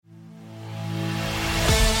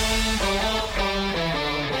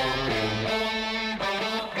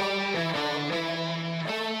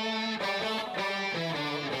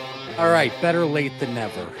right. Better late than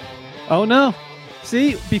never. Oh, no.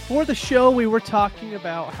 See, before the show, we were talking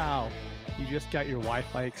about how you just got your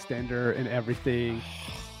Wi-Fi extender and everything.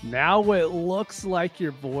 Now it looks like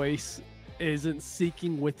your voice isn't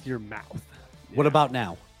syncing with your mouth. What about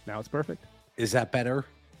now? Now it's perfect. Is that better?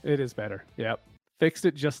 It is better. Yep. Fixed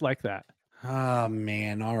it just like that. Oh,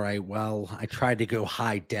 man. All right. Well, I tried to go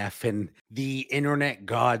high def, and the internet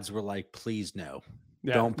gods were like, please, no.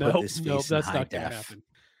 Yeah, Don't put this face in that's high not gonna def. happen.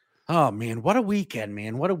 Oh, man. What a weekend,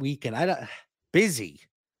 man. What a weekend. Busy.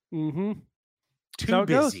 Mm-hmm. Too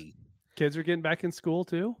busy. Kids are getting back in school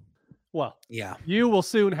too. Well, Yeah. you will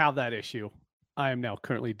soon have that issue. I am now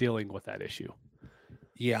currently dealing with that issue.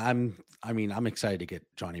 Yeah, I'm excited to get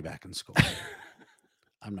Johnny back in school.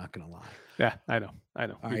 I'm not gonna lie. Yeah, I know. All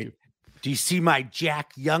right. Do you see my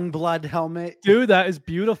Jack Youngblood helmet? Dude, that is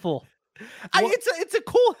beautiful. It's a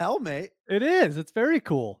cool helmet. It is. It's very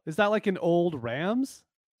cool. Is that like an old Rams?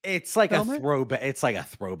 It's like helmet? a throwback. It's like a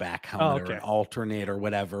throwback helmet or an alternate or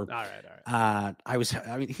whatever. All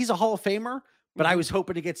right. He's a Hall of Famer, but I was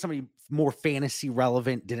hoping to get somebody more fantasy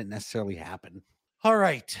relevant. Didn't necessarily happen. All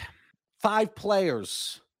right. 5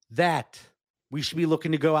 players that we should be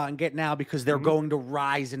looking to go out and get now because they're going to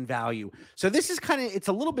rise in value. So this is it's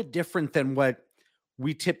a little bit different than what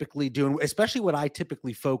we typically do, and especially what I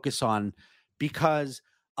typically focus on, because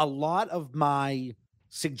a lot of my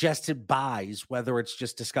suggested buys, whether it's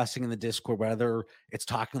just discussing in the Discord, whether it's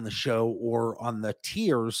talking on the show or on the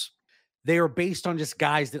tiers, they are based on just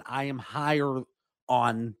guys that I am higher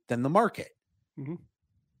on than the market. Mm-hmm.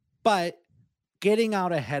 But getting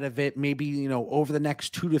out ahead of it, maybe, over the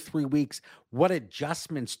next 2 to 3 weeks, what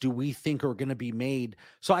adjustments do we think are going to be made?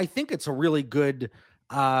 So I think it's a really good,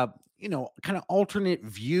 kind of alternate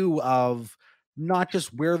view of not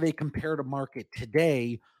just where they compare to market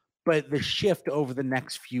today, but the shift over the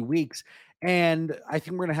next few weeks. And I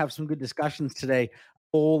think we're going to have some good discussions today.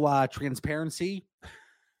 Full transparency,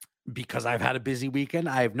 because I've had a busy weekend.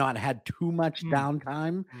 I have not had too much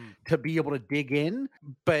downtime to be able to dig in,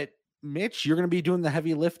 but Mitch, you're going to be doing the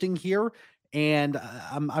heavy lifting here, and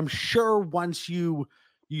I'm sure once you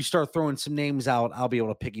start throwing some names out, I'll be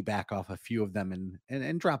able to piggyback off a few of them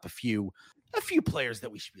and drop a few players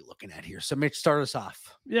that we should be looking at here. So Mitch, start us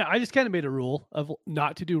off. Yeah, I just kind of made a rule of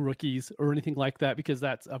not to do rookies or anything like that, because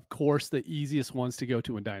that's, of course, the easiest ones to go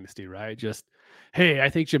to in Dynasty, right? Just, hey, I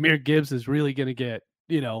think Jahmyr Gibbs is really going to get,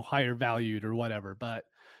 higher valued or whatever. But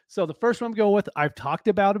so the first one I'm going with, I've talked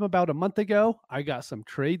about him about a month ago. I got some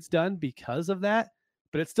trades done because of that,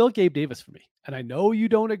 but it's still Gabe Davis for me. And I know you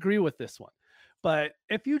don't agree with this one, but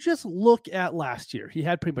if you just look at last year, he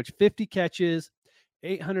had pretty much 50 catches,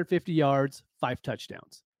 850 yards, 5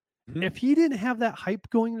 touchdowns. Mm-hmm. If he didn't have that hype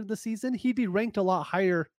going into the season, he'd be ranked a lot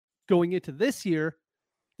higher going into this year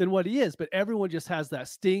than what he is. But everyone just has that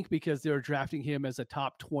stink because they're drafting him as a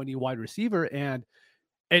top 20 wide receiver, and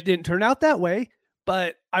it didn't turn out that way.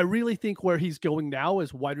 But I really think where he's going now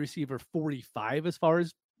is wide receiver 45 as far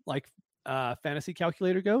as fantasy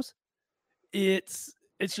calculator goes. It's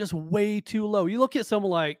just way too low. You look at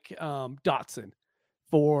someone like Dotson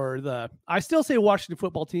for I still say Washington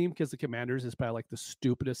football team because the Commanders is probably like the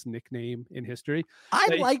stupidest nickname in history.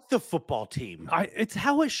 I like the football team. It's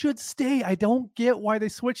how it should stay. I don't get why they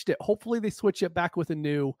switched it. Hopefully they switch it back with a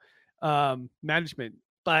new management.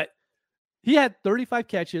 But he had 35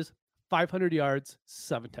 catches, 500 yards,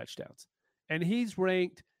 7 touchdowns. And he's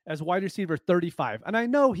ranked as wide receiver 35. And I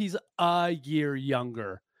know he's a year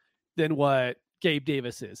younger than what Gabe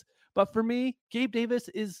Davis is. But for me, Gabe Davis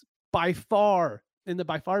is by far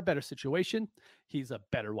better situation. He's a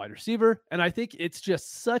better wide receiver. And I think it's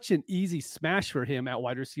just such an easy smash for him at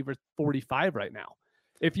wide receiver 45 right now.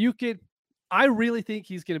 I really think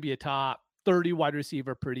he's going to be a top 30 wide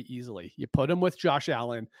receiver pretty easily. You put him with Josh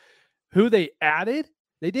Allen, who they added.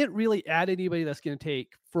 They didn't really add anybody that's going to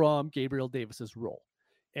take from Gabriel Davis's role.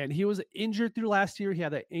 And he was injured through last year. He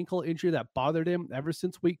had that ankle injury that bothered him ever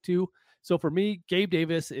since week 2. So for me, Gabe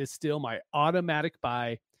Davis is still my automatic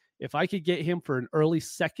buy. If I could get him for an early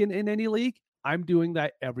second in any league, I'm doing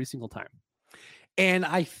that every single time. And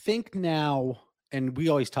I think now, and we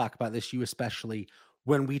always talk about this, you especially,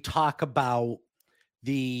 when we talk about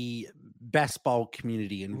the best ball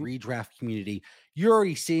community and redraft community, you're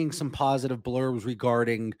already seeing some positive blurbs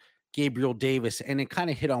regarding Gabriel Davis. And it kind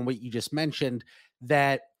of hit on what you just mentioned,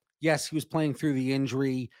 that yes, he was playing through the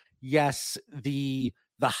injury. Yes, the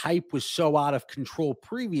hype was so out of control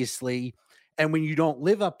previously. And when you don't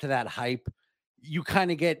live up to that hype, you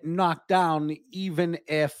kind of get knocked down, even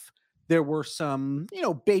if there were some,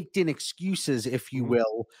 baked in excuses, if you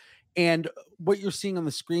will. And what you're seeing on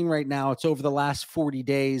the screen right now, it's over the last 40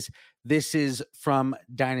 days. This is from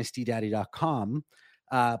dynastydaddy.com,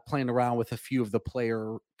 playing around with a few of the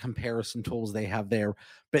player comparison tools they have there.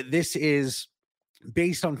 But this is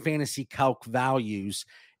based on fantasy calc values.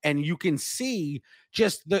 And you can see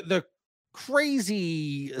just the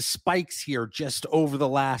crazy spikes here just over the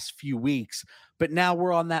last few weeks. But now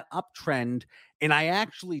we're on that uptrend. And I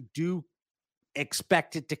actually do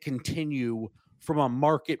expect it to continue from a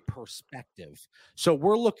market perspective. So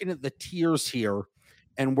we're looking at the tiers here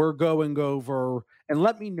and we're going over, and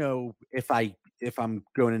let me know if I'm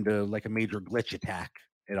going into like a major glitch attack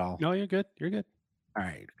at all. No, you're good. You're good. All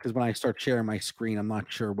right, because when I start sharing my screen, I'm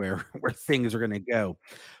not sure where where things are going to go.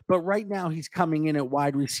 But right now, he's coming in at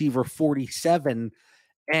wide receiver 47,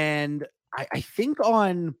 and I think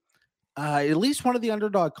on at least one of the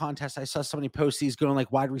underdog contests, I saw somebody post he's going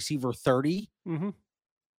like wide receiver 30. Mm-hmm.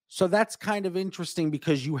 So that's kind of interesting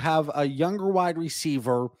because you have a younger wide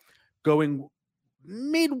receiver going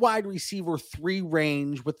mid wide receiver 3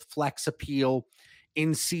 range with flex appeal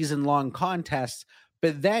in season long contests.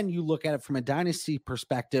 But then you look at it from a dynasty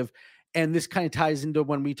perspective, and this kind of ties into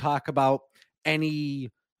when we talk about any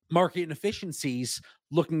market inefficiencies,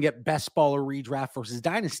 looking at best ball or redraft versus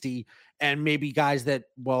dynasty, and maybe guys that,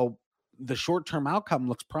 well, the short term outcome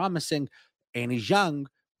looks promising and he's young,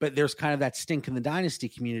 but there's kind of that stink in the dynasty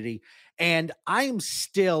community. And I am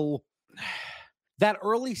still that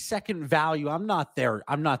early second value. I'm not there.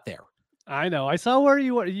 I know. I saw where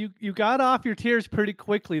you were. You got off your tiers pretty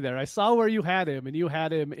quickly there. I saw where you had him, and you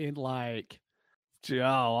had him in like,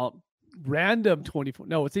 random 24.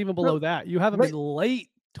 No, it's even below that. You have him in late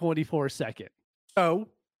 24 second. So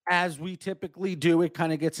as we typically do, it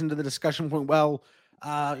kind of gets into the discussion point. Well,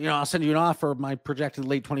 I'll send you an offer. My projected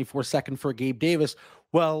late 24 second for Gabe Davis.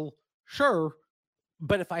 Well, sure.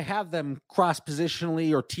 But if I have them cross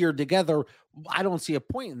positionally or tiered together, I don't see a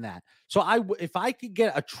point in that. So if I could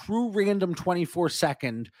get a true random 24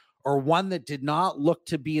 second or one that did not look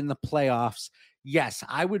to be in the playoffs, yes,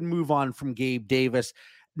 I would move on from Gabe Davis.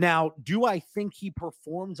 Now, do I think he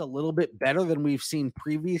performs a little bit better than we've seen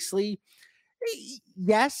previously?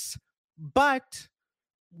 Yes, but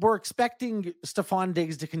we're expecting Stephon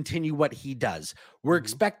Diggs to continue what he does. We're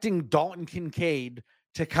expecting Dalton Kincaid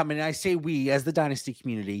to come in. I say we, as the dynasty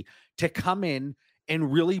community, to come in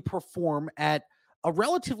and really perform at a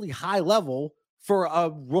relatively high level for a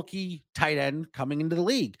rookie tight end coming into the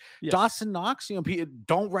league. Yes. Dawson Knox,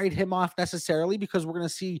 don't write him off necessarily because we're going to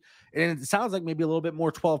see, and it sounds like maybe a little bit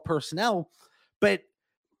more 12 personnel, but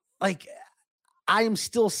like I am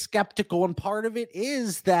still skeptical. And part of it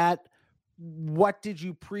is that what did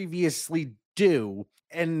you previously do?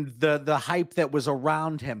 And the hype that was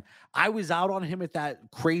around him. I was out on him at that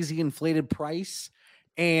crazy inflated price,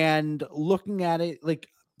 and looking at it, like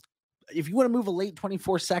if you want to move a late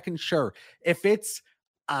 24 second, sure. If it's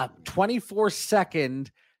a 24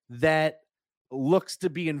 second that looks to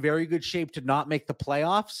be in very good shape to not make the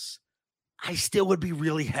playoffs, I still would be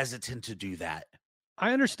really hesitant to do that.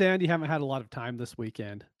 I understand you haven't had a lot of time this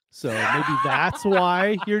weekend, so maybe that's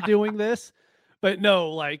why you're doing this. But no,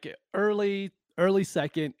 like early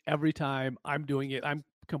second every time I'm doing it. I'm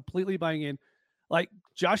completely buying in. Like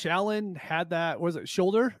Josh Allen had that, was it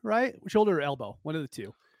shoulder, right? Shoulder or elbow, one of the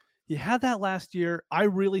two. He had that last year. I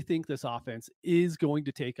really think this offense is going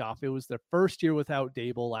to take off. It was their first year without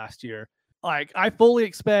Dable last year. Like I fully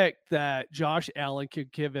expect that Josh Allen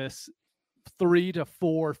could give us 3 to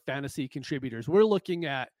 4 fantasy contributors. We're looking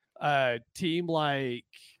at a team like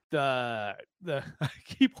the I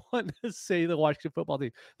keep wanting to say the Washington football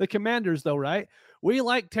team, the Commanders, though, right? We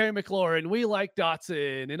like Terry McLaurin, we like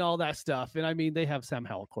Dotson and all that stuff. And I mean, they have Sam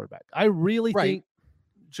Howell quarterback. I really think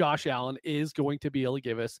Josh Allen is going to be able to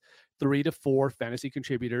give us 3 to 4 fantasy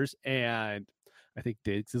contributors. And I think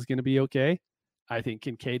Diggs is going to be okay. I think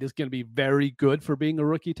Kincaid is going to be very good for being a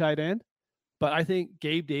rookie tight end. But I think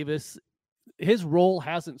Gabe Davis, his role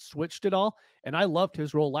hasn't switched at all. And I loved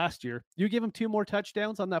his role last year. You give him 2 more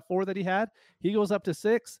touchdowns on that 4 that he had, he goes up to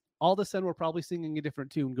 6. All of a sudden, we're probably singing a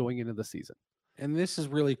different tune going into the season. And this is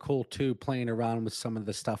really cool too, playing around with some of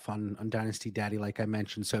the stuff on Dynasty Daddy, like I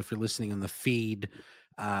mentioned. So if you're listening on the feed,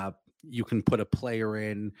 you can put a player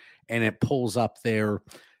in and it pulls up their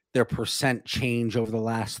percent change over the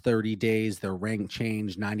last 30 days, their rank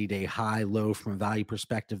change, 90-day high, low from a value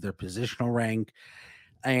perspective, their positional rank.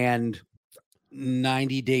 And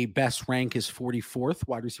 90-day best rank is 44th,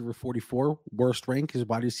 wide receiver 44. Worst rank is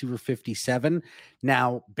wide receiver 57.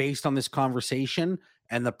 Now, based on this conversation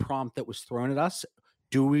and the prompt that was thrown at us,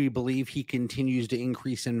 do we believe he continues to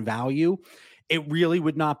increase in value? It really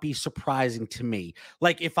would not be surprising to me.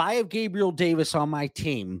 Like if I have Gabriel Davis on my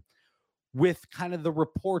team, with kind of the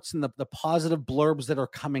reports and the positive blurbs that are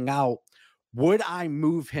coming out, would I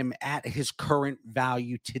move him at his current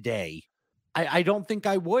value today? I don't think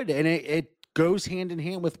I would. And it goes hand in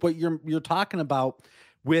hand with what you're talking about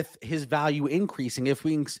with his value increasing. If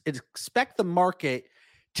we expect the market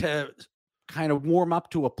to kind of warm up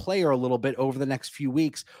to a player a little bit over the next few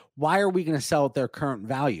weeks, why are we going to sell at their current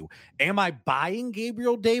value? Am I buying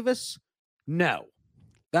Gabriel Davis? No.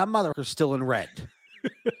 That motherfucker's still in red.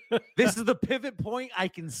 This is the pivot point. I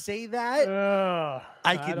can say that.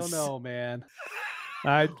 I don't know, man.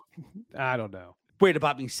 I don't know. Wait,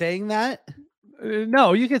 about me saying that?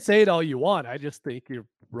 No, you can say it all you want. I just think you're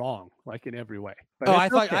wrong, like in every way. But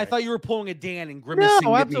I thought you were pulling a Dan and grimacing.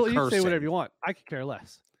 No, absolutely. You can say whatever you want. I could care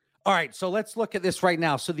less. All right, so let's look at this right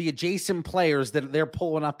now. So the adjacent players that they're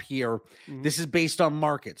pulling up here, this is based on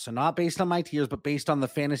market. So not based on my tiers, but based on the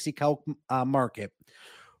fantasy calc market.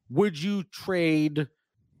 Would you trade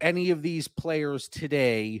any of these players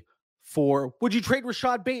today would you trade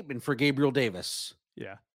Rashad Bateman for Gabriel Davis?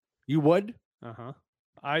 Yeah. You would? Uh-huh.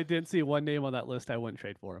 I didn't see one name on that list I wouldn't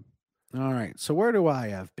trade for him. All right. So where do I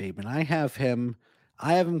have Bateman? I have him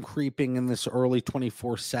creeping in this early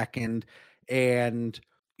 24 second. And,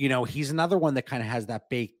 he's another one that kind of has that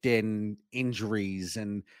baked in injuries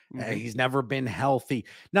and he's never been healthy.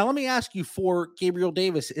 Now, let me ask you, for Gabriel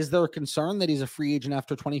Davis, is there a concern that he's a free agent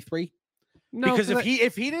after 23? No, because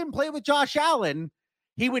if he didn't play with Josh Allen,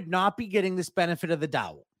 he would not be getting this benefit of the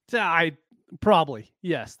doubt. Probably.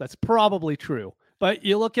 Yes, that's probably true. But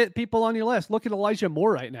you look at people on your list. Look at Elijah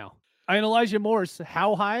Moore right now. Elijah Moore's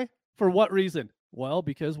how high? For what reason? Well,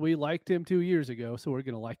 because we liked him 2 years ago, so we're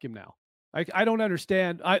going to like him now. I don't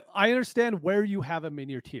understand. I understand where you have him in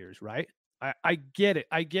your tiers, right? I get it.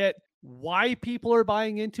 I get why people are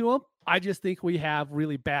buying into him. I just think we have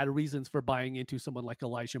really bad reasons for buying into someone like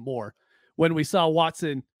Elijah Moore when we saw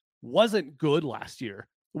Watson wasn't good last year.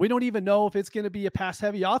 We don't even know if it's going to be a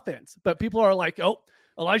pass-heavy offense, but people are like, "Oh,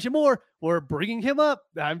 Elijah Moore, we're bringing him up."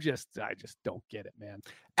 I just don't get it, man.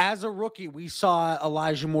 As a rookie, we saw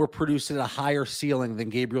Elijah Moore produce at a higher ceiling than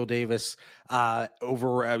Gabriel Davis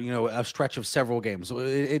over a stretch of several games.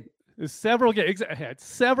 Several games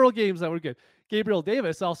that were good. Gabriel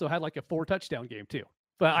Davis also had like a 4-touchdown game too.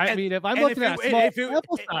 But if I'm looking at small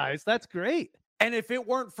sample size, that's great. And if it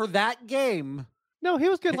weren't for that game, no, he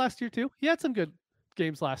was good last year too. He had some good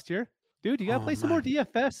games last year. Dude, you got to play some more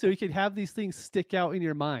DFS so you can have these things stick out in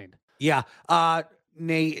your mind. Yeah.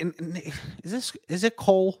 Nate, is it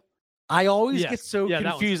Cole? I always get so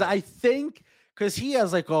confused. I think because he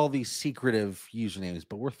has like all these secretive usernames,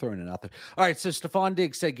 but we're throwing it out there. All right. So Stephon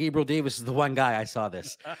Diggs said Gabriel Davis is the one guy I saw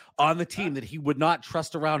this on the team that he would not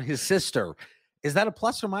trust around his sister. Is that a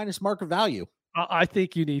plus or minus market value? I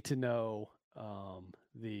think you need to know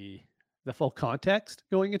the full context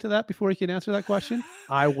going into that before you can answer that question.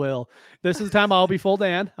 I will. This is the time I'll be full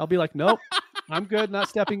Dan. I'll be like, nope, I'm good. Not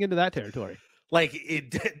stepping into that territory. Like,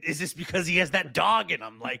 is this because he has that dog in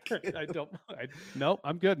him? Like, nope,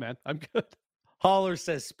 I'm good, man. I'm good. Holler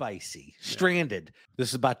says spicy. Stranded. This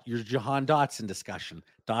is about your Jahan Dotson discussion.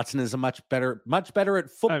 Dotson is much better at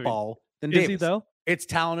football than Davis. Is he though? It's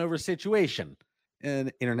talent over situation.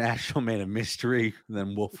 An international man of mystery,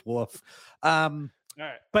 then woof woof. All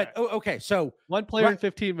right. But okay, so one player in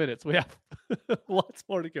 15 minutes. We have lots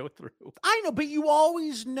more to go through. I know, but you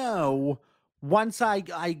always know once I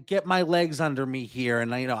get my legs under me here,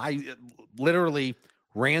 and I literally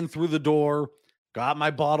ran through the door, got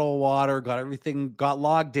my bottle of water, got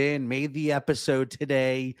logged in, made the episode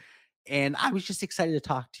today, and I was just excited to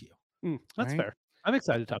talk to you. That's fair. I'm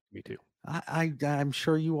excited to talk to me too. I'm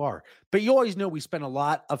sure you are, but you always know we spend a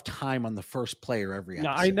lot of time on the first player every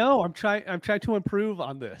episode. No, I know. I'm trying to improve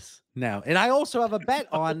on this. No, and I also have a bet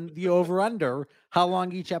on the over/under how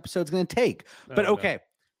long each episode's going to take. But okay,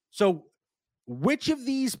 so which of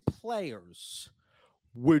these players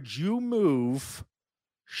would you move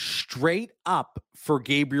straight up for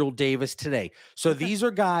Gabriel Davis today? So these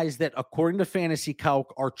are guys that, according to Fantasy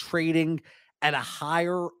Calc, are trading at a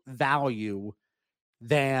higher value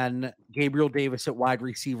than Gabriel Davis at wide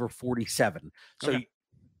receiver 47. So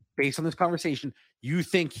based on this conversation, you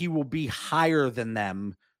think he will be higher than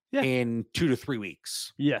them in 2 to 3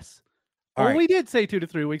 weeks? Yes. We did say 2 to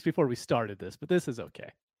 3 weeks before we started this, but this is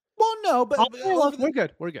okay. Well, no, but we're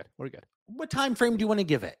good. We're good. What time frame do you want to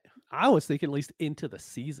give it? I was thinking at least into the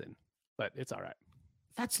season, but it's all right.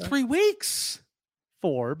 That's 3 weeks.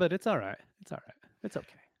 4, but it's all right. It's all right. It's okay.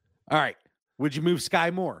 All right. Would you move Sky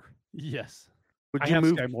Moore? Yes. Would you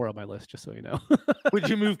move Sky Moore on my list, just so you know? Would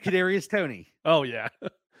you move Kadarius Toney? Oh yeah.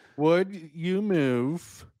 Would you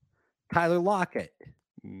move Tyler Lockett?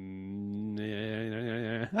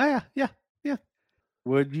 Yeah.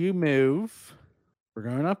 Would you move? We're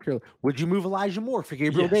going up here. Would you move Elijah Moore for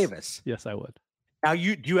Gabriel Yes. Davis? Yes, I would. Now, do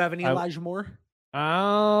you have any Elijah Moore?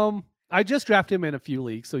 I just drafted him in a few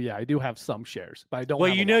leagues, so yeah, I do have some shares, but I don't. Well,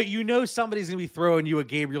 have you know, somebody's gonna be throwing you a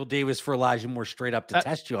Gabriel Davis for Elijah Moore straight up to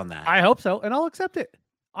test you on that. I hope so, and I'll accept it.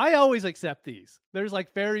 I always accept these. There's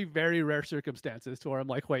like very, very rare circumstances to where I'm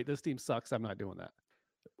like, wait, this team sucks. I'm not doing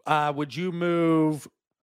that. Would you move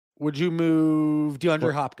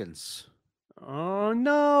DeAndre Hopkins? Oh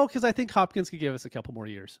no, because I think Hopkins could give us a couple more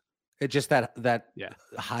years. It's just that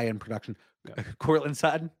high end production. Yeah. Cortland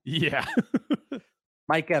Sutton? Yeah.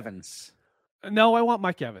 Mike Evans. No, I want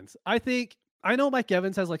Mike Evans. I know Mike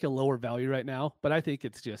Evans has like a lower value right now, but I think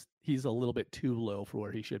it's just he's a little bit too low for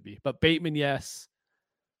where he should be. But Bateman, yes.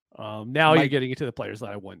 Now you're getting into the players that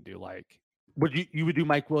I wouldn't do. Like, would you would do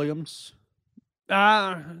Mike Williams?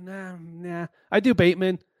 Nah. I do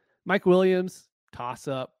Bateman, Mike Williams, toss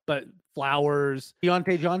up, but Flowers,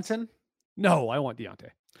 Deontay Johnson. No, I want Deontay.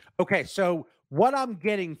 Okay, so what I'm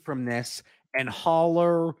getting from this, and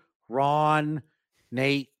Holler, Ron,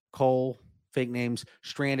 Nate, Cole, fake names,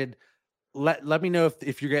 Stranded. Let me know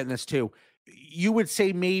if you're getting this too. You would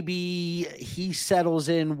say maybe he settles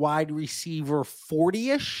in wide receiver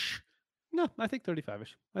 40-ish? No, I think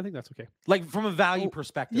 35-ish. I think that's okay. Like from a value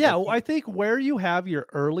perspective. Yeah, I think where you have your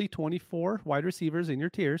early 24 wide receivers in your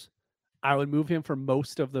tiers, I would move him for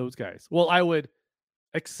most of those guys. Well, I would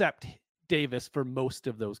accept Davis for most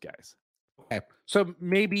of those guys. Okay. So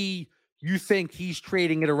maybe you think he's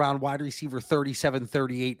trading it around wide receiver 37,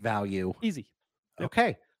 38 value. Easy.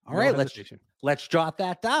 Okay. All right. Let's jot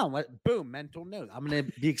that down. Boom, mental note. I'm going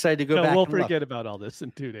to be excited to go back. We'll forget about all this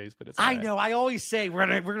in 2 days, but it's I know. I always say we're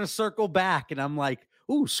gonna circle back, and I'm like,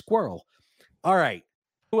 ooh, squirrel. All right.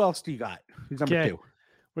 Who else do you got? Who's number 2?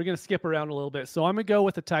 We're gonna skip around a little bit. So I'm gonna go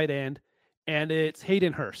with the tight end, and it's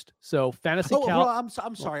Hayden Hurst. So fantasy. I'm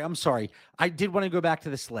sorry. I did want to go back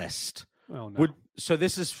to this list. Oh no. So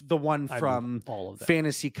this is the one from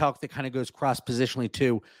Fantasy Calc that kind of goes cross positionally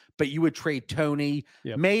too. But you would trade Tony.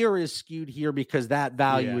 Yep. Mayer is skewed here because that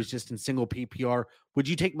value is just in single PPR. Would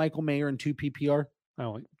you take Michael Mayer in 2 PPR? I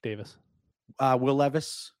want Davis. Will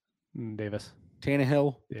Levis? Davis.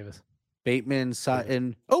 Tannehill? Davis. Bateman,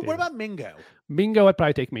 Sutton. Oh, Davis. What about Mingo? Mingo, I'd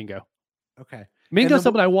probably take Mingo. Okay. Mingo's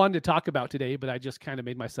something I wanted to talk about today, but I just kind of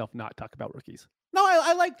made myself not talk about rookies. No,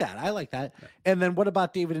 I like that. Yeah. And then what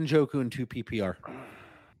about David Njoku in 2 PPR?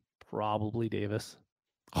 Probably Davis.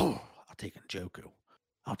 Oh, I'll take Njoku.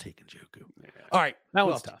 Yeah. All right. That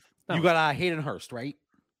was tough. You got Hayden Hurst, right?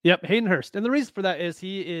 Yep, Hayden Hurst. And the reason for that is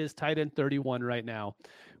he is tight end 31 right now.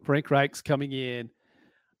 Frank Reich's coming in.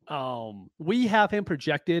 We have him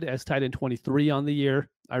projected as tight end 23 on the year.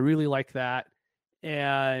 I really like that.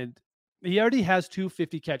 And he already has 2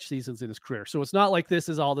 50-catch seasons in his career. So it's not like this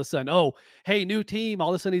is all of a sudden, oh, hey, new team, all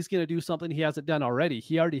of a sudden he's going to do something he hasn't done already.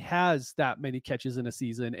 He already has that many catches in a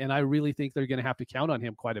season. And I really think they're going to have to count on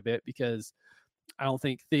him quite a bit because I don't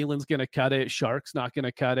think Thielen's going to cut it. Shark's not going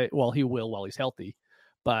to cut it. Well, he will while he's healthy.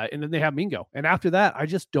 And then they have Mingo. And after that, I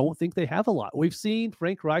just don't think they have a lot. We've seen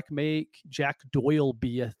Frank Reich make Jack Doyle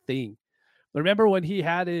be a thing. Remember when he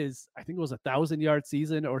had his, I think it was 1,000-yard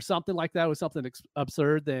season or something like that. It was something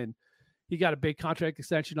absurd. Then he got a big contract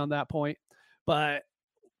extension on that point. But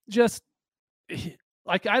just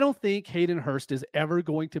like, I don't think Hayden Hurst is ever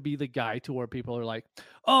going to be the guy to where people are like,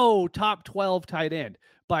 oh, top 12 tight end.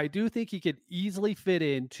 But I do think he could easily fit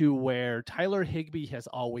into where Tyler Higbee has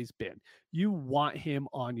always been. You want him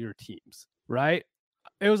on your teams, right?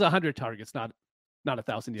 It was 100 targets, not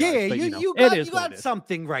 1,000 yards. Yeah, but, you got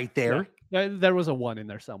something right there. Yeah, there was a 1 in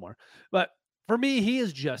there somewhere. But for me, he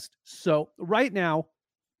is just so right now.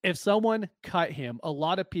 If someone cut him, a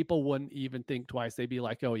lot of people wouldn't even think twice. They'd be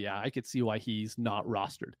like, oh, yeah, I could see why he's not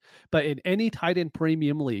rostered. But in any tight end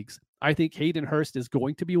premium leagues, I think Hayden Hurst is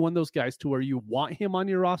going to be one of those guys to where you want him on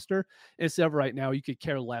your roster. Instead of right now, you could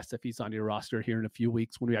care less if he's on your roster here in a few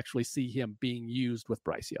weeks when we actually see him being used with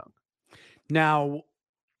Bryce Young. Now,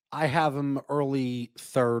 I have him early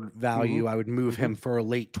 3rd value. I would move him for a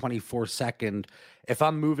late 24 second. If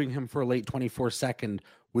I'm moving him for a late 24 second,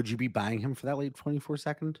 would you be buying him for that late 24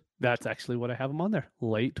 second? That's actually what I have him on there.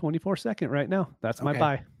 Late 24 second right now. That's my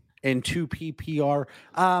buy. In 2 PPR.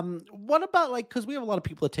 What about because we have a lot of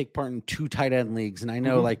people that take part in 2 tight end leagues, and I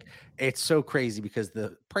know it's so crazy because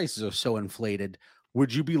the prices are so inflated.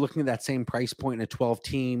 Would you be looking at that same price point in a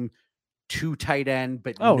 12-team, 2 tight end,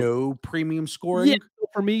 but no premium scoring? Yeah,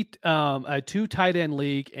 for me, a 2 tight end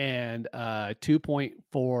league and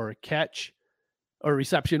 2.4 catch or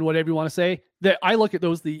reception, whatever you want to say, that I look at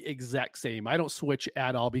those the exact same. I don't switch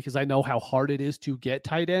at all because I know how hard it is to get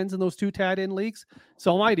tight ends in those 2 tight end leagues.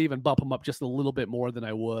 So I might even bump him up just a little bit more than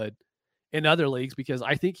I would in other leagues because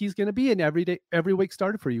I think he's going to be an every week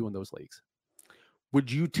starter for you in those leagues.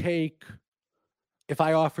 Would you take, if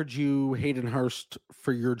I offered you Hayden Hurst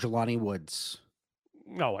for your Jelani Woods?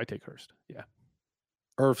 No, I take Hurst. Yeah.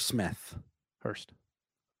 Irv Smith. Hurst.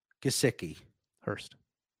 Gesicki. Hurst.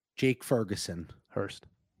 Jake Ferguson. Hurst.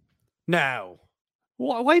 No.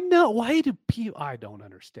 Why no? Why do people? I don't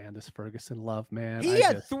understand this Ferguson love, man. He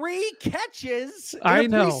had 3 catches in I a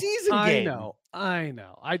know. preseason game. I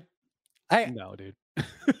know. No, dude.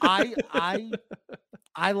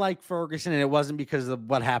 I like Ferguson, and it wasn't because of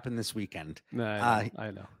what happened this weekend. No,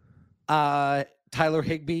 I know. Tyler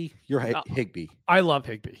Higbee, you're Higbee. I love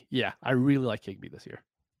Higbee. Yeah, I really like Higbee this year.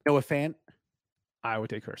 Noah Fant? I would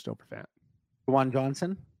take Hurst over Fant. Juwan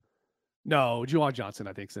Johnson? No, Juwan Johnson,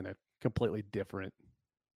 I think, is in a completely different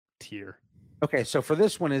tier. Okay, so for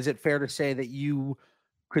this one, is it fair to say that you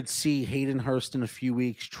could see Hayden Hurst in a few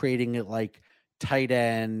weeks trading at like tight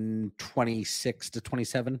end 26 to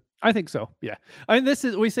 27? I think so. Yeah. I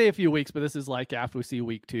mean, we say a few weeks, but this is like after we see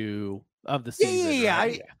week 2 of the season. Yeah.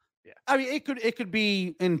 Right? I mean, it could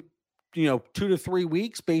be in 2 to 3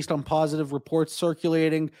 weeks based on positive reports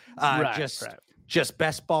circulating. Just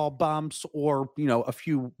best ball bumps, or a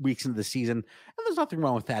few weeks into the season, and there's nothing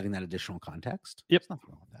wrong with adding that additional context. Yep, there's nothing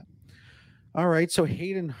wrong with that. All right, so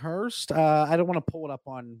Hayden Hurst. I don't want to pull it up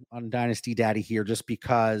on Dynasty Daddy here just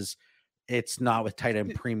because it's not with tight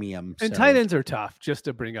end premium. And tight ends are tough just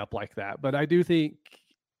to bring up like that, but I do think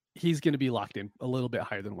he's going to be locked in a little bit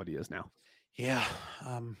higher than what he is now. Yeah.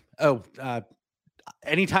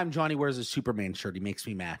 Anytime Johnny wears a Superman shirt, he makes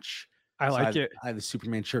me match. I like it. I have a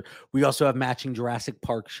Superman shirt. We also have matching Jurassic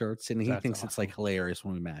Park shirts, and he thinks awesome. It's like hilarious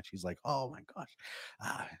when we match. He's like, "Oh my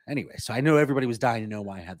gosh!" Anyway, so I know everybody was dying to know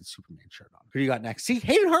why I had the Superman shirt on. Who do you got next? See,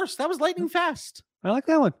 Hayden Hurst. That was lightning fast. I like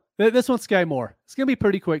that one. This one's Sky Moore. It's gonna be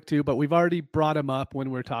pretty quick too, but we've already brought him up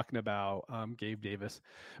when we're talking about Gabe Davis.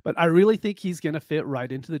 But I really think he's gonna fit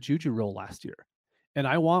right into the Juju role last year. And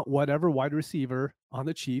I want whatever wide receiver on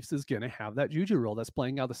the Chiefs is going to have that Juju role that's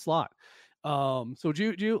playing out the slot. So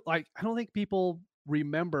Juju, I don't think people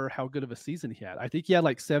remember how good of a season he had. I think he had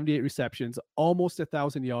like 78 receptions, almost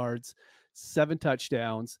 1,000 yards, 7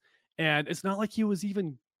 touchdowns. And it's not like he was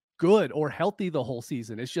even good or healthy the whole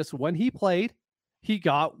season. It's just when he played, he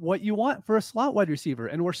got what you want for a slot wide receiver.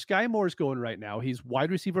 And where Sky Moore is going right now, he's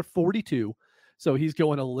wide receiver 42. So he's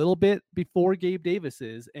going a little bit before Gabe Davis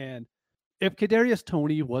is. And if Kadarius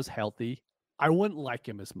Toney was healthy, I wouldn't like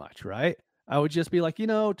him as much, right? I would just be like,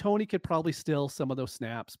 Toney could probably steal some of those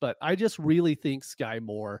snaps, but I just really think Sky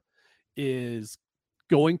Moore is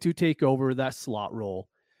going to take over that slot role.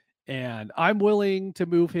 And I'm willing to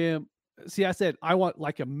move him. See, I said I want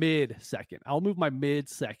like a mid-second. I'll move my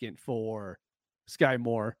mid-second for Sky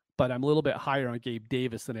Moore, but I'm a little bit higher on Gabe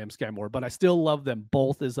Davis than I am Sky Moore. But I still love them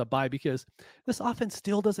both as a buy because this offense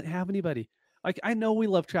still doesn't have anybody. Like, I know we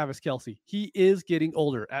love Travis Kelce. He is getting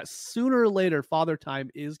older. Sooner or later, Father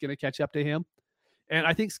Time is going to catch up to him. And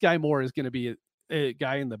I think Sky Moore is going to be a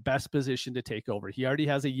guy in the best position to take over. He already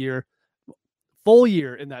has a full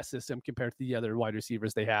year in that system compared to the other wide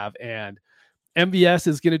receivers they have. And MVS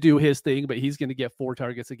is going to do his thing, but he's going to get 4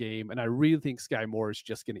 targets a game. And I really think Sky Moore is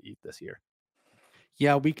just going to eat this year.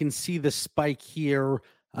 Yeah, we can see the spike here.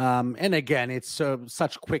 And again, it's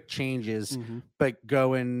such quick changes, but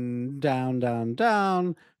going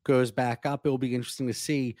down, goes back up. It'll be interesting to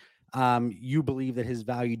see. You believe that his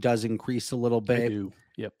value does increase a little bit. I do.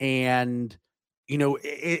 Yep. And,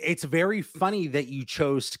 it's very funny that you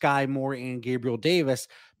chose Sky Moore and Gabriel Davis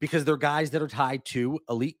because they're guys that are tied to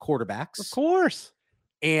elite quarterbacks. Of course.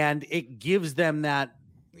 And it gives them that,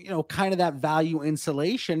 kind of that value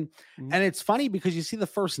insulation. And it's funny because you see the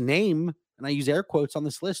first name, and I use air quotes on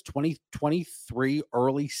this list, 2023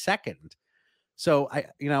 early second. So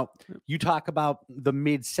you talk about the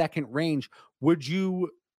mid-second range. Would you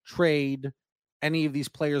trade any of these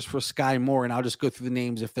players for Sky Moore? And I'll just go through the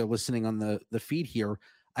names if they're listening on the feed here.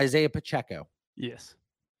 Isaiah Pacheco. Yes.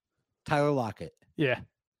 Tyler Lockett. Yeah.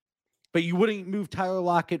 But you wouldn't move Tyler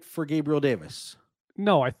Lockett for Gabriel Davis?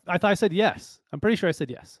 No, I thought I said yes. I'm pretty sure I said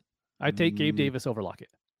yes. I'd take Gabe Davis over Lockett.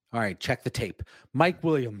 All right, check the tape. Mike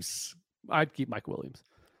Williams. I'd keep Mike Williams.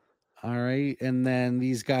 All right, and then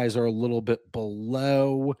these guys are a little bit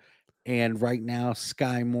below. And right now,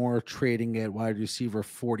 Sky Moore trading at wide receiver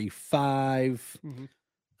 45.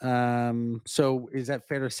 So is that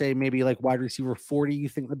fair to say maybe like wide receiver 40, you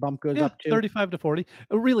think the bump goes up to? 35 to 40.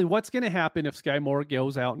 Really, what's going to happen if Sky Moore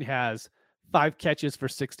goes out and has 5 catches for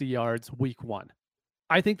 60 yards week 1?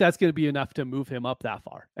 I think that's going to be enough to move him up that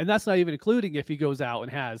far. And that's not even including if he goes out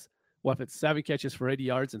and has, well, if it's 7 catches for 80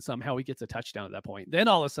 yards and somehow he gets a touchdown at that point, then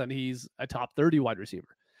all of a sudden he's a top 30 wide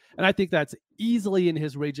receiver. And I think that's easily in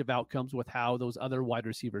his range of outcomes with how those other wide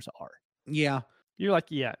receivers are. Yeah. You're like,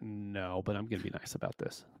 yeah, no, but I'm going to be nice about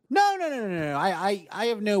this. No. I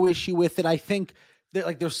have no issue with it. I think that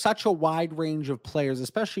like there's such a wide range of players,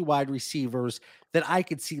 especially wide receivers, that I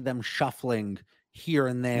could see them shuffling here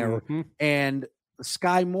and there. Mm-hmm. And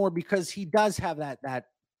Sky Moore, because he does have that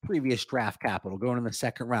previous draft capital going in the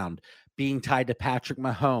second round, being tied to Patrick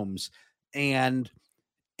Mahomes. And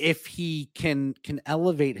if he can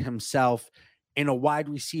elevate himself in a wide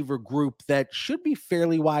receiver group that should be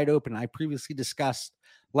fairly wide open. I previously discussed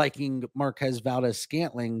liking Marquez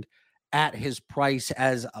Valdez-Scantling at his price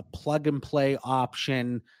as a plug and play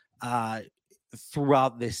option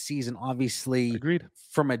throughout this season. Obviously, agreed.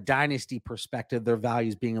 From a dynasty perspective, their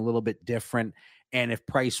values being a little bit different. And if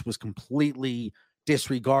price was completely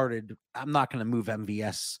disregarded, I'm not going to move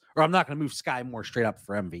MVS, or I'm not going to move Sky Moore straight up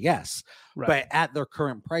for MVS. Right. But at their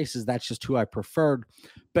current prices, that's just who I preferred.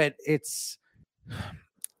 But it's,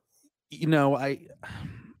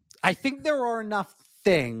 I think there are enough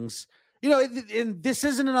things, and this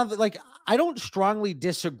isn't another, like, I don't strongly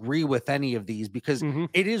disagree with any of these because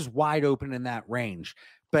it is wide open in that range,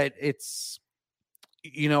 but it's,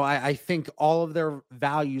 I think all of their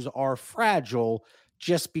values are fragile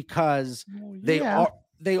just because they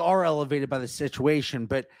are elevated by the situation.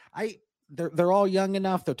 But they're all young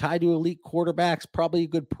enough. They're tied to elite quarterbacks, probably a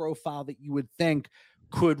good profile that you would think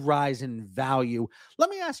could rise in value. Let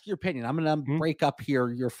me ask your opinion. I'm going to break up here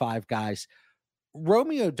your 5 guys.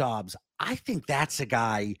 Romeo Doubs, I think that's a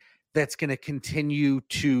guy that's going to continue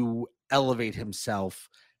to elevate himself.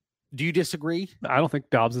 Do you disagree? I don't think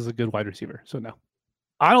Doubs is a good wide receiver. So no,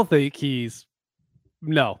 I don't think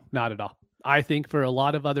no, not at all. I think for a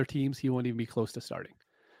lot of other teams, he won't even be close to starting.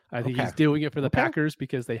 I think he's doing it for the Packers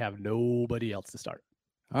because they have nobody else to start.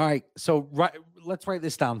 All right. So let's write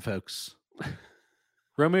this down, folks.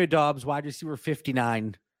 Romeo Doubs, wide receiver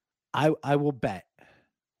 59. I will bet.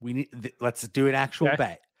 Let's do an actual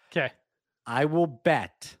bet. Okay. I will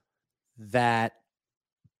bet that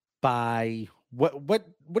by what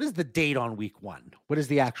is the date on week 1? What is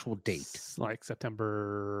the actual date? It's like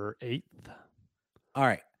September 8th. All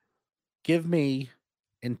right. Give me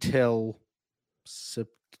until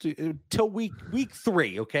week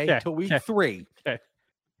 3, okay? Till week 3. Okay.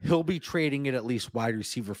 He'll be trading at least wide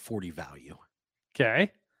receiver 40 value.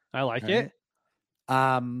 Okay. I like it.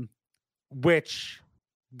 Which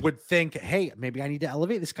would think, hey, maybe I need to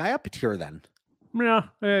elevate this guy up a tier then.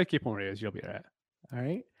 Yeah, keep on raised. You'll be all right. All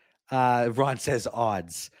right. Ron says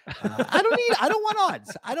odds. I don't want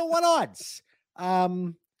odds. I don't want odds.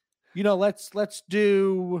 Let's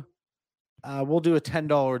do, we'll do a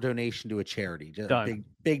 $10 donation to a charity. Just a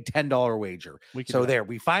big $10 wager. So there,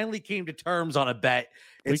 we finally came to terms on a bet.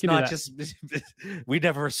 It's not just, we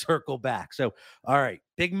never circle back. So, all right.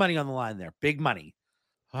 Big money on the line there. Big money.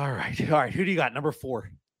 All right. Who do you got? Number 4.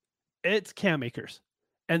 It's Cam Akers.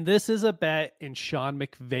 And this is a bet in Sean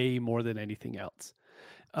McVay more than anything else.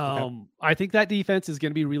 I think that defense is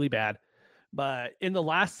going to be really bad. But in the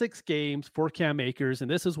last 6 games for Cam Akers, and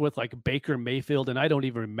this is with like Baker Mayfield, and I don't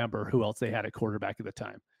even remember who else they had at quarterback at the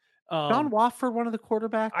time. John Wofford, one of the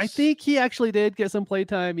quarterbacks? I think he actually did get some play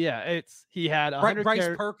time. Yeah, he had 100 Bryce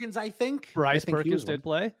Perkins, I think. Bryce Perkins did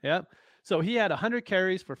play. Yep. So he had 100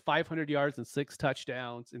 carries for 500 yards and 6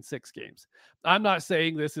 touchdowns in 6 games. I'm not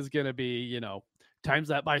saying this is going to be, times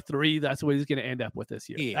that by 3. That's what he's going to end up with this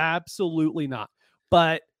year. Yeah. Absolutely not.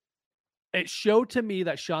 But it showed to me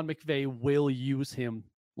that Sean McVay will use him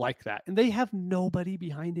like that. And they have nobody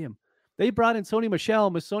behind him. They brought in Sony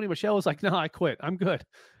Michel. Sony Michel was like, no, I quit. I'm good.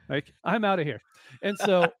 Like, I'm out of here. And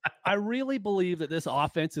so I really believe that this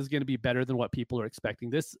offense is going to be better than what people are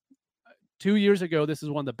expecting. This 2 years ago, this is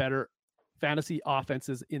one of the better fantasy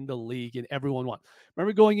offenses in the league, and everyone won.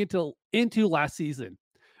 Remember going into last season,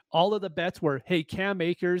 all of the bets were, hey, Cam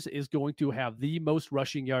Akers is going to have the most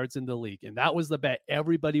rushing yards in the league. And that was the bet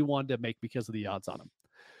everybody wanted to make because of the odds on him.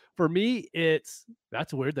 For me,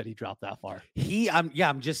 that's weird that he dropped that far.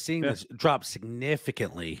 I'm just seeing this drop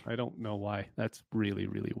significantly. I don't know why. That's really,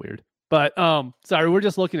 really weird. But sorry, we're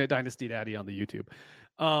just looking at Dynasty Daddy on the YouTube.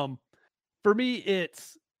 For me,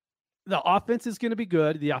 the offense is going to be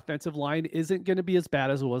good. The offensive line isn't going to be as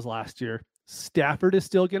bad as it was last year. Stafford is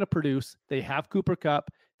still going to produce. They have Cooper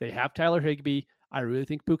Kupp. They have Tyler Higbee. I really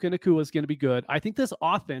think Puka Nacua is going to be good. I think this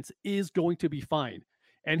offense is going to be fine.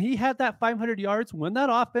 And he had that 500 yards when that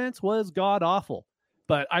offense was god awful.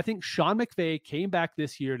 But I think Sean McVay came back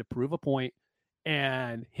this year to prove a point.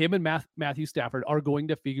 And him and Matthew Stafford are going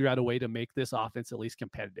to figure out a way to make this offense at least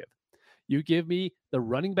competitive. You give me the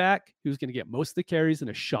running back who's going to get most of the carries in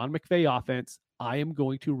a Sean McVay offense. I am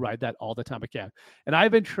going to ride that all the time I can. And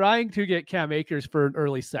I've been trying to get Cam Akers for an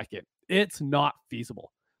early second. It's not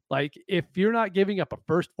feasible. Like, if you're not giving up a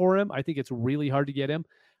first for him, I think it's really hard to get him.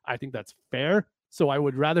 I think that's fair. So I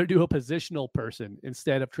would rather do a positional person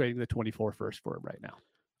instead of trading the 24 first for him right now.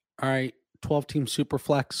 All right. 12-team super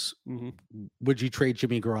flex. Would you trade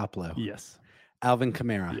Jimmy Garoppolo? Yes. Alvin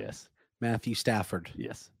Kamara? Yes. Matthew Stafford?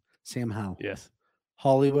 Yes. Sam Howell? Yes.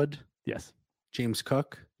 Hollywood? Yes. James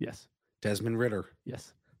Cook? Yes. Desmond Ridder?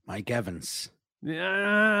 Yes. Mike Evans?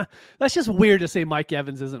 Yeah, that's just weird to say Mike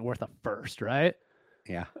Evans isn't worth a first, right?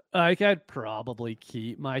 Yeah. Like, I'd probably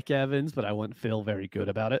keep Mike Evans, but I wouldn't feel very good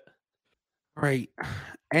about it. All right.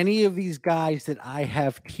 Any of these guys that I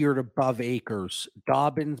have tiered above Akers: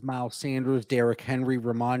 Dobbins, Miles Sanders, Derrick Henry,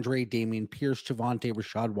 Ramondre, Damian Pierce, Javonte,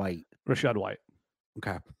 Rashad White. Rashad White.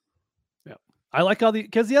 Okay. Yeah. I like all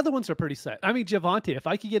because the other ones are pretty set. I mean, Javonte, if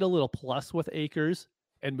I could get a little plus with Akers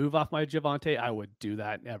and move off my Javonte, I would do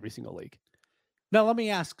that in every single league. Now, let me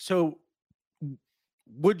ask. So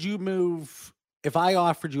would you move if I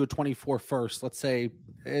offered you a 24 first? Let's say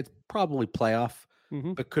it's probably playoff,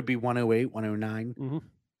 but could be 108, 109.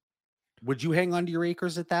 Would you hang on to your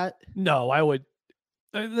Akers at that? No, I would.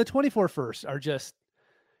 The 24 first are just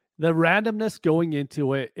the randomness going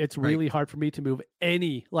into it. It's really hard for me to move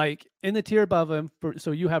any, like, in the tier above him.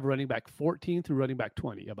 So you have running back 14 through running back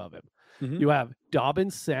 20 above him. You have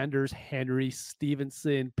Dobbins, Sanders, Henry,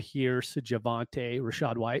 Stevenson, Pierce, Javonte,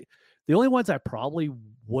 Rashad White. The only ones I probably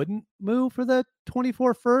wouldn't move for the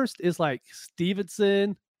 24 first is like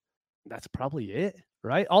Stevenson. That's probably it,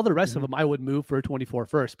 right? All the rest of them I would move for a 24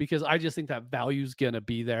 first because I just think that value's going to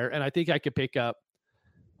be there. And I think I could pick up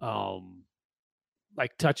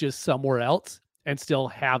like touches somewhere else and still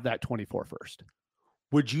have that 24 first.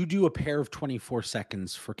 Would you do a pair of 24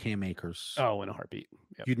 seconds for Cam Akers? Oh, in a heartbeat.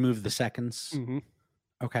 Yep. You'd move the seconds?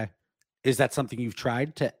 Okay. Is that something you've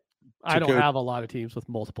tried to I don't have a lot of teams with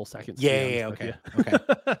multiple seconds. Yeah. Okay.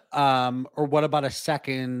 Or what about a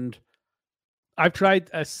second? I've tried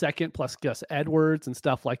a second plus Gus Edwards and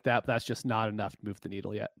stuff like that, but that's just not enough to move the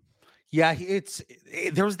needle yet. Yeah,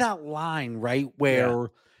 there's that line, right, where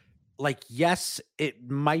like, yes, it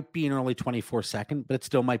might be an early 24 second, but it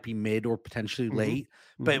still might be mid or potentially late.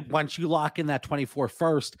 But once you lock in that 24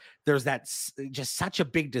 first, there's that just such a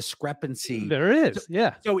big discrepancy. There is.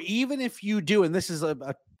 So even if you do, and this is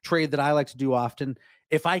a trade that I like to do often,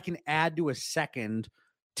 if I can add to a second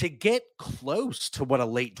to get close to what a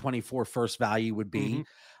late 24 first value would be,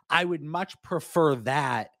 I would much prefer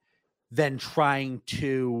that than trying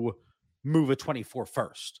to move a 24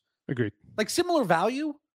 first. Agreed. Like, similar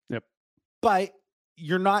value. Yep. But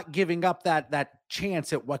you're not giving up that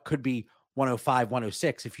chance at what could be 105,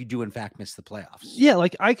 106 if you do in fact miss the playoffs. Yeah,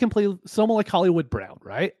 like I can play someone like Hollywood Brown,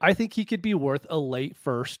 right? I think he could be worth a late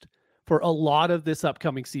first for a lot of this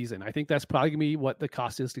upcoming season. I think that's probably going to be what the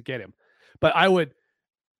cost is to get him. But I would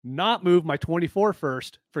not move my 24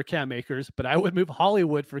 first for Cam Akers, but I would move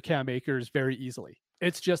Hollywood for Cam Akers very easily.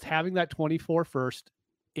 It's just having that 24 first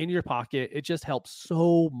in your pocket. It just helps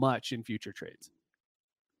so much in future trades.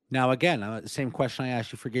 Now, again, same question I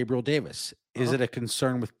asked you for Gabriel Davis. Is it a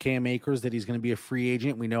concern with Cam Akers that he's going to be a free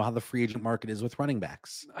agent? We know how the free agent market is with running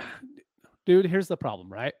backs. Dude, here's the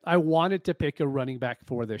problem, right? I wanted to pick a running back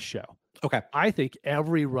for this show. Okay. I think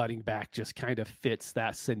every running back just kind of fits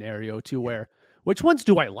that scenario to where, which ones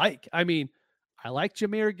do I like? I mean, I like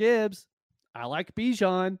Jahmyr Gibbs. I like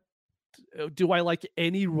Bijan. Do I like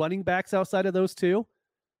any running backs outside of those two?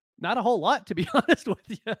 Not a whole lot, to be honest with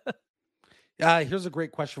you. Here's a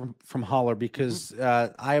great question from Holler, because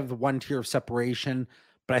I have the one tier of separation,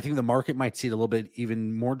 but I think the market might see it a little bit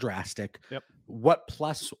even more drastic. Yep. What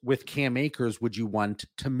plus with Cam Akers would you want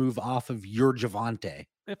to move off of your Javonte?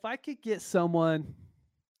 If I could get someone,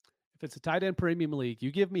 if it's a tight end premium league,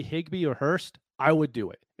 you give me Higbee or Hurst, I would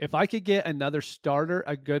do it. If I could get another starter,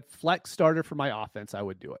 a good flex starter for my offense, I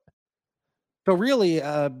would do it. So really,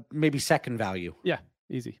 maybe second value. Yeah,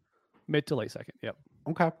 easy. Mid to late second. Yep.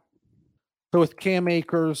 Okay. So with Cam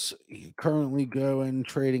Akers currently going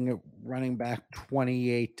trading at running back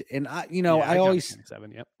 28, and I always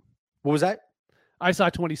 27. Yep. What was that? I saw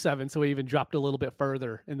 27, so he even dropped a little bit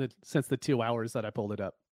further since the 2 hours that I pulled it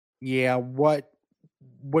up. Yeah. What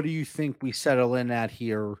do you think we settle in at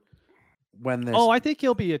here when this? Oh, I think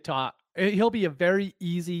he'll be a very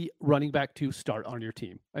easy running back to start on your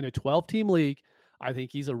team in a 12-team league. I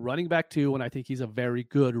think he's a running back 2, and I think he's a very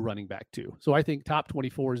good running back 2. So I think top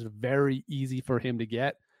 24 is very easy for him to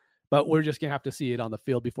get, but we're just going to have to see it on the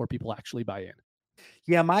field before people actually buy in.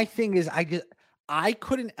 Yeah, my thing is I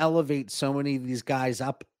couldn't elevate so many of these guys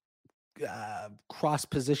up cross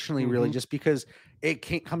positionally really Hmm. just because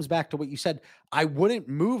comes back to what you said. I wouldn't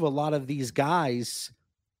move a lot of these guys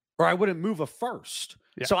or I wouldn't move a first.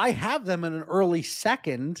 Yeah, So I have them in an early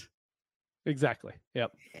second exactly.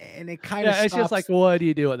 Yep. and it kind of Yeah, it's just like, stops. what do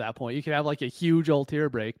you do at that point? You could have like a huge old tier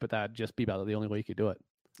break, but that'd just be about the only way you could do it.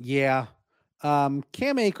 Yeah.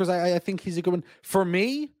 Cam Akers, I think he's a good one. For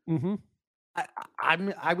me, Hmm.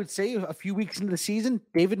 I would say a few weeks into the season,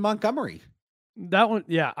 David Montgomery. That one,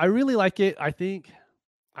 yeah, I really like it. I think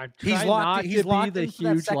I He's try locked not to he's be locked the in for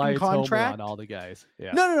that huge second Lions homer on contract. all the guys.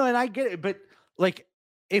 Yeah. No, no, no, and I get it, but, like,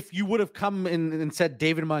 if you would have come in and said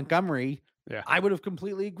David Montgomery, Yeah. I would have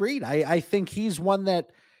completely agreed. I think he's one that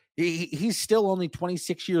he's still only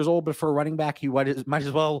 26 years old, but for a running back, he might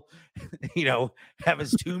as well, have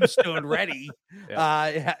his tombstone ready,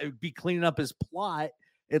 Yeah. be cleaning up his plot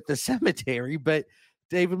at the cemetery, but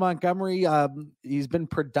David Montgomery, he's been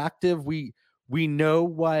productive. We know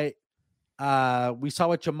what, we saw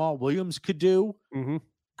what Jamal Williams could do. Hmm.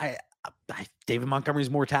 I David Montgomery's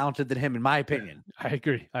more talented than him, in my Yeah. opinion. I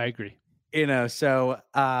agree. I agree. So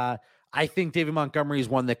I think David Montgomery is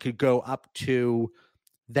one that could go up to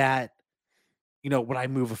that. Would I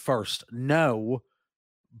move a first? No.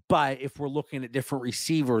 But if we're looking at different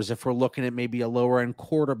receivers, if we're looking at maybe a lower end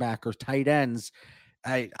quarterback or tight ends,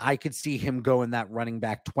 I could see him go in that running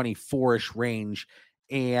back 24-ish range.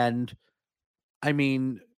 And I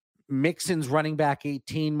mean, Mixon's running back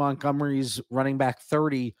 18, Montgomery's running back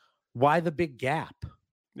 30. Why the big gap?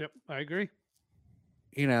 Yep. I agree.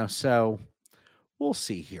 So we'll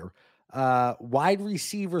see here. Wide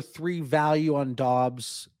receiver 3 value on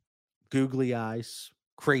Dobbs, googly eyes,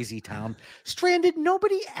 crazy town. Stranded,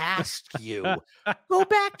 nobody asked you. Go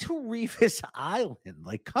back to Revis Island.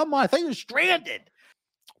 Like, come on. I thought you were stranded.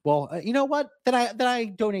 Well, you know what? Then I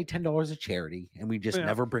donate $10 to charity, and we just Yeah.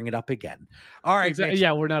 never bring it up again. All right, Exactly. Mitch.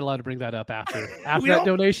 Yeah, we're not allowed to bring that up after We that don't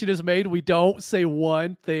donation is made. We don't say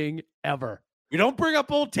one thing ever. we don't bring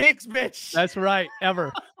up old takes, Mitch. That's right.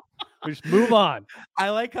 Ever. We just move on. I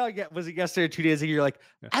like how was it yesterday or 2 days ago? You're like,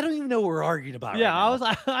 Yeah. I don't even know what we're arguing about. Yeah, right now. I was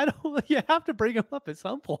like, I don't. You have to bring them up at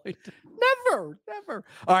some point. Never.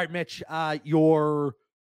 All right, Mitch. Your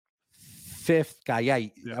 5th guy. Yeah,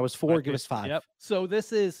 that was 4. Give us 5. Yep. So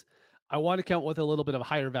this is, I want to count with a little bit of a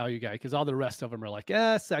higher value guy because all the rest of them are like,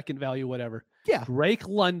 second value, whatever. Yeah. Drake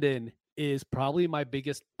London is probably my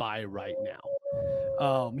biggest buy right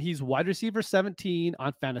now. He's wide receiver 17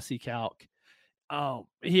 on Fantasy Calc.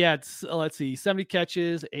 He had, 70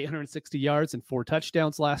 catches, 860 yards, and 4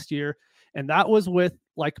 touchdowns last year. And that was with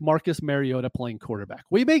like Marcus Mariota playing quarterback.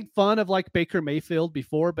 We made fun of like Baker Mayfield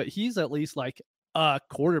before, but he's at least like a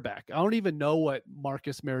quarterback. I don't even know what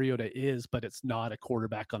Marcus Mariota is, but it's not a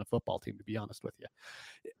quarterback on a football team, to be honest with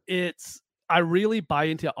you. I really buy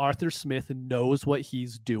into Arthur Smith and knows what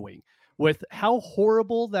he's doing with how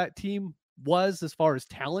horrible that team was as far as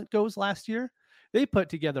talent goes last year. They put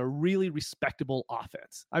together a really respectable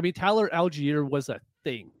offense. I mean, Tyler Algier was a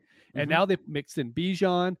thing. And now they've mixed in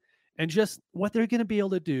Bijan and just what they're going to be able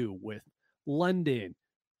to do with London,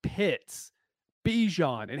 Pitts,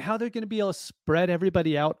 Bijan, and how they're going to be able to spread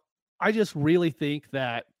everybody out. I just really think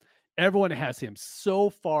that everyone has him so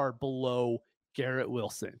far below Garrett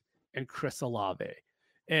Wilson and Chris Olave.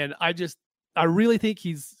 And I really think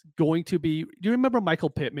he's going to be. Do you remember Michael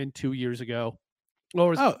Pittman 2 years ago?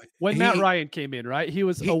 When Matt Ryan came in, right? He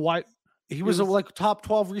was a top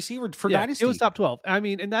 12 receiver for Dynasty. It was top 12. I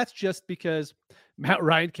mean, and that's just because Matt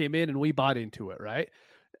Ryan came in and we bought into it, right?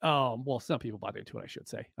 Well, some people bought into it, I should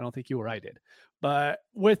say. I don't think you or I did. But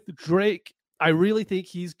with Drake, I really think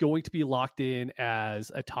he's going to be locked in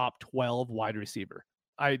as a top 12 wide receiver.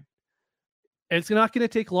 It's not going to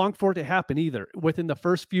take long for it to happen either. Within the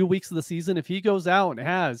first few weeks of the season, if he goes out and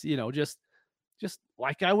has, just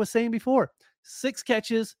like I was saying before, 6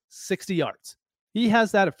 catches, 60 yards. He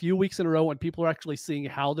has that a few weeks in a row when people are actually seeing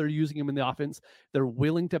how they're using him in the offense. They're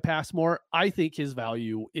willing to pass more. I think his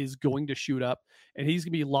value is going to shoot up and he's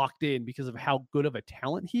going to be locked in because of how good of a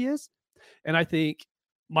talent he is. And I think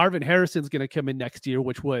Marvin Harrison's going to come in next year,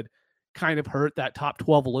 which would kind of hurt that top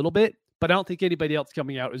 12 a little bit. But I don't think anybody else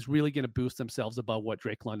coming out is really going to boost themselves above what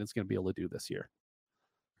Drake London's going to be able to do this year.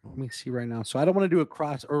 Let me see right now. So I don't want to do a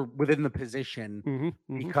cross or within the position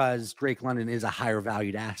because Drake London is a higher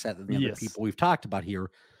valued asset than the other people we've talked about here.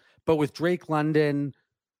 But with Drake London,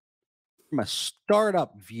 from a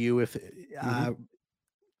startup view, I've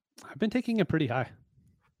been taking it pretty high.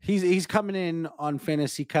 He's coming in on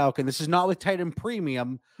Fantasy Calc, and this is not with Titan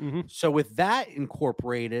Premium. So with that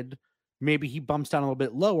incorporated, maybe he bumps down a little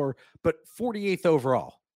bit lower, but 48th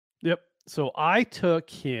overall. Yep. So I took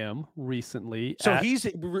him recently So at he's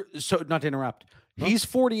so not to interrupt. huh? He's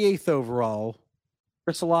 48th overall.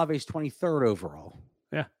 Chris Olave's 23rd overall.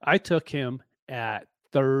 Yeah, I took him at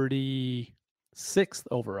 36th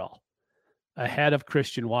overall, ahead of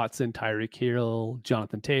Christian Watson, Tyreek Hill,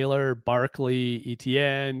 Jonathan Taylor, Barkley,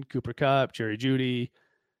 ETN, Cooper Kupp, Jerry Judy,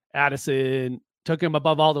 Addison. Took him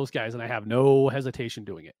above all those guys, and I have no hesitation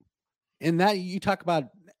doing it. And that you talk about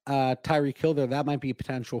Tyreek Hill there, that might be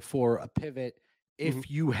potential for a pivot. Mhm. If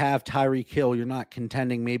you have Tyreek Hill, you're not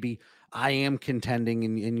contending. Maybe I am contending,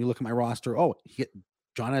 and you look at my roster. Oh,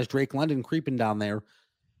 John has Drake London creeping down there.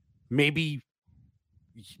 Maybe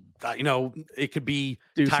it could be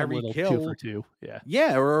Do some Tyreek little 2 Hill. for 2. Yeah.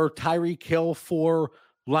 Yeah, or Tyreek Hill for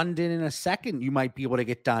London in a second. You might be able to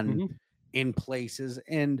get done Mhm. in places,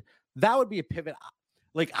 and that would be a pivot.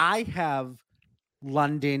 Like I have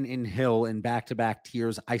London and Hill in back-to-back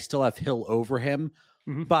tiers. I still have Hill over him,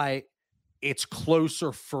 Mhm. but it's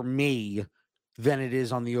closer for me than it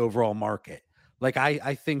is on the overall market. Like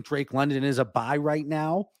I think Drake London is a buy right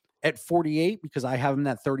now at 48 because I have him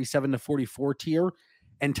at 37 to 44 tier,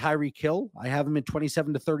 and Tyreek Hill, I have him at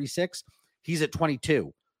 27 to 36. He's at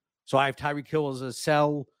 22. So I have Tyreek Hill as a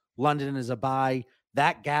sell, London as a buy.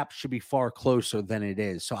 That gap should be far closer than it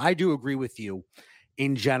is. So I do agree with you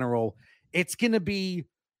in general. It's going to be,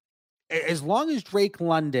 as long as Drake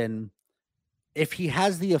London, if he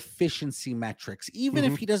has the efficiency metrics, even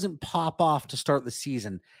if Mhm. he doesn't pop off to start the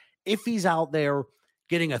season, if he's out there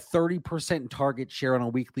getting a 30% target share on a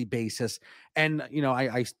weekly basis, and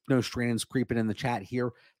I know Strandon's creeping in the chat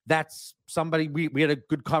here. That's somebody we had a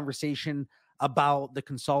good conversation about the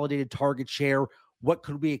consolidated target share. What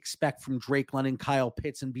could we expect from Drake London, Kyle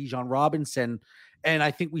Pitts, and Bijan Robinson? And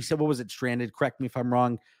I think we said, what was it, Stranded? Correct me if I'm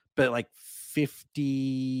wrong, but like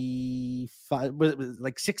 55,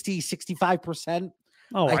 like 65%.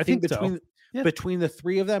 Oh, I I think think so. between Yeah. between the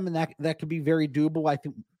three of them, and that could be very doable. I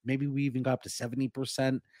think maybe we even got up to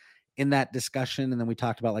 70% in that discussion. And then we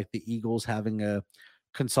talked about like the Eagles having a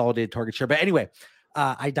consolidated target share. But anyway,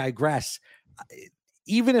 I digress.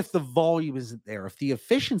 Even if the volume isn't there, if the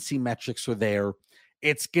efficiency metrics are there,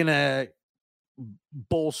 it's gonna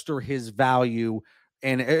bolster his value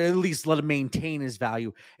and at least let him maintain his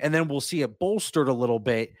value. And then we'll see it bolstered a little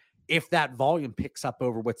bit if that volume picks up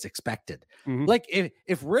over what's expected. Mhm. Like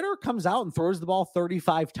if Ritter comes out and throws the ball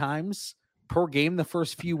 35 times per game the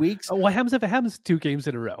first few weeks, What happens if it happens 2 games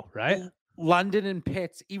in a row, right? London and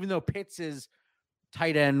Pitts, even though Pitts is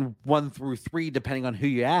tight end 1 through 3, depending on who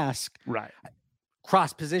you ask, Right.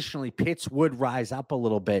 cross positionally, Pitts would rise up a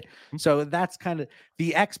little bit. So that's kind of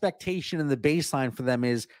the expectation and the baseline for them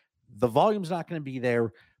is the volume's not going to be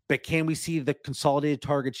there, but can we see the consolidated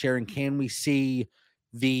target share and can we see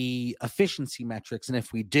the efficiency metrics? And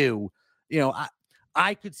if we do,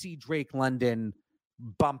 I could see Drake London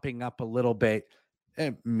bumping up a little bit,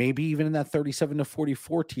 maybe even in that 37 to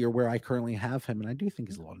 44 tier where I currently have him. And I do think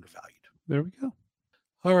he's a little undervalued. There we go.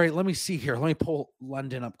 All right, let me see here. Let me pull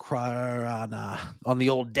London up on the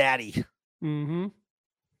old daddy. Mhm.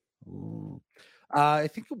 I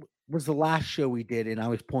think it was the last show we did, and I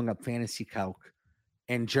was pulling up Fantasy Calc,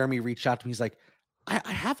 and Jeremy reached out to me. He's like,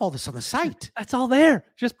 I have all this on the site. That's all there.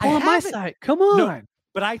 Just I pull on my have it. site. Come No, on.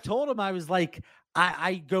 but I told him, I was like,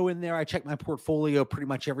 I go in there, I check my portfolio pretty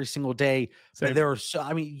much every single day. But Same. there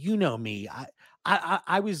are you know me.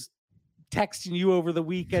 I was texting you over the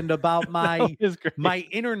weekend about That was great. my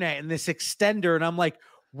internet and this extender, and I'm like,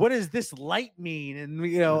 what does this light mean? And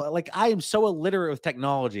like I am so illiterate with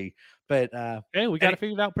technology, but Hey, we got to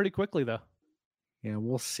figure it out pretty quickly though. yeah,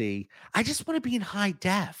 we'll see. I just want to be in high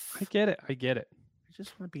def. I get it. I get it. I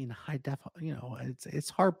just want to be in high def. It's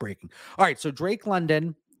heartbreaking. All right, so Drake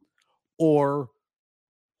London, or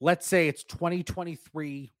let's say it's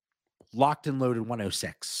 2023 locked and loaded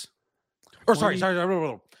 106. Or sorry,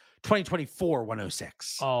 2024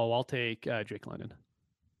 106. Oh, I'll take Drake London.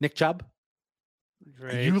 Nick Chubb.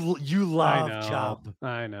 Drake. You love Chubb.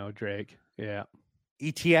 I know Drake. Yeah.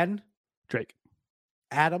 ETN. Drake.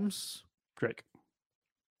 Adams. Drake.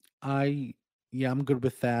 I'm good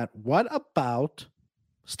with that. What about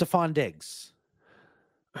Stephon Diggs?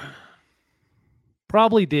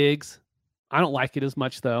 Probably Diggs. I don't like it as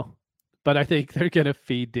much though, but I think they're gonna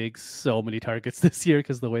feed Diggs so many targets this year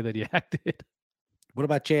because the way that he acted. What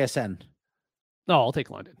about JSN? No, I'll take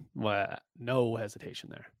London. Well, no hesitation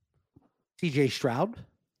there. TJ Stroud,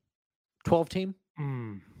 12 team.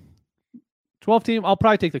 12 team. I'll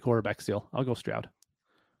probably take the quarterback still. I'll go Stroud.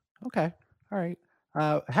 Okay. All right.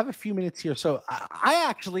 Have a few minutes here. So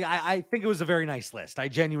I think it was a very nice list. I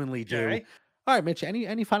genuinely do. Okay. All right, Mitch,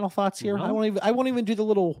 any final thoughts here? No. I won't even do the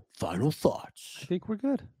little final thoughts. I think we're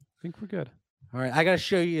good. think we're good. All right, I got to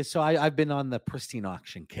show you. So I've been on the pristine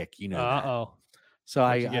auction kick, you know that. Uh-oh. So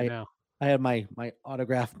What'd you get now? I had my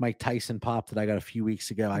autographed Mike Tyson pop that I got a few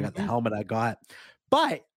weeks ago. I got the Mhm. helmet I got,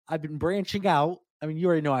 but I've been branching out. I mean, you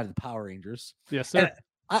already know I have the Power Rangers. Yes, And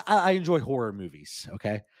sir. I enjoy horror movies.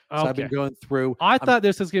 Okay, so I've been Okay. going through. I thought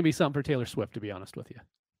this was gonna be something for Taylor Swift, to be honest with you.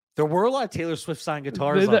 There were a lot of Taylor Swift signed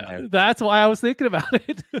guitars on there. That's why I was thinking about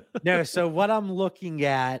it. No, so what I'm looking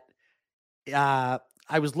at, I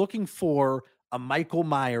was looking for a Michael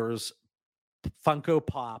Myers Funko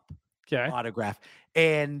Pop Okay. autograph,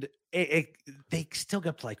 and they still go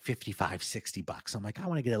up to like $55-$60. I'm like, I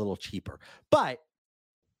want to get a little cheaper, but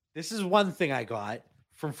this is one thing I got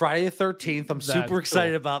from Friday the 13th. I'm super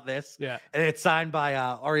excited about this. Yeah. And it's signed by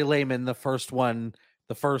Ari Lehman, the first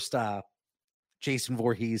Jason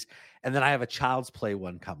Voorhees, and then I have a Child's Play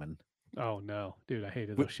one coming. Oh no, dude, I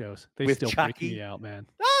hated those shows. They with still Chucky. freak me out, man.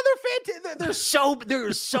 Oh, they're fantastic.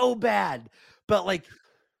 They're so bad. But like,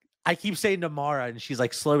 I keep saying to Mara, and she's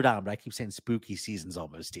like, slow down. But I keep saying spooky season's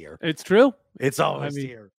almost here. It's true. It's almost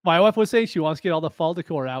here. My wife was saying she wants to get all the fall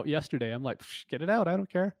decor out yesterday. I'm like, get it out. I don't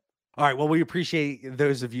care. All right. Well, we appreciate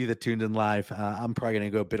those of you that tuned in live. I'm probably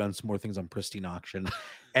going to go bid on some more things on Pristine Auction,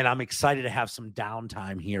 and I'm excited to have some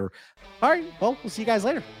downtime here. All right. Well, we'll see you guys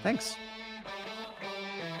later. Thanks.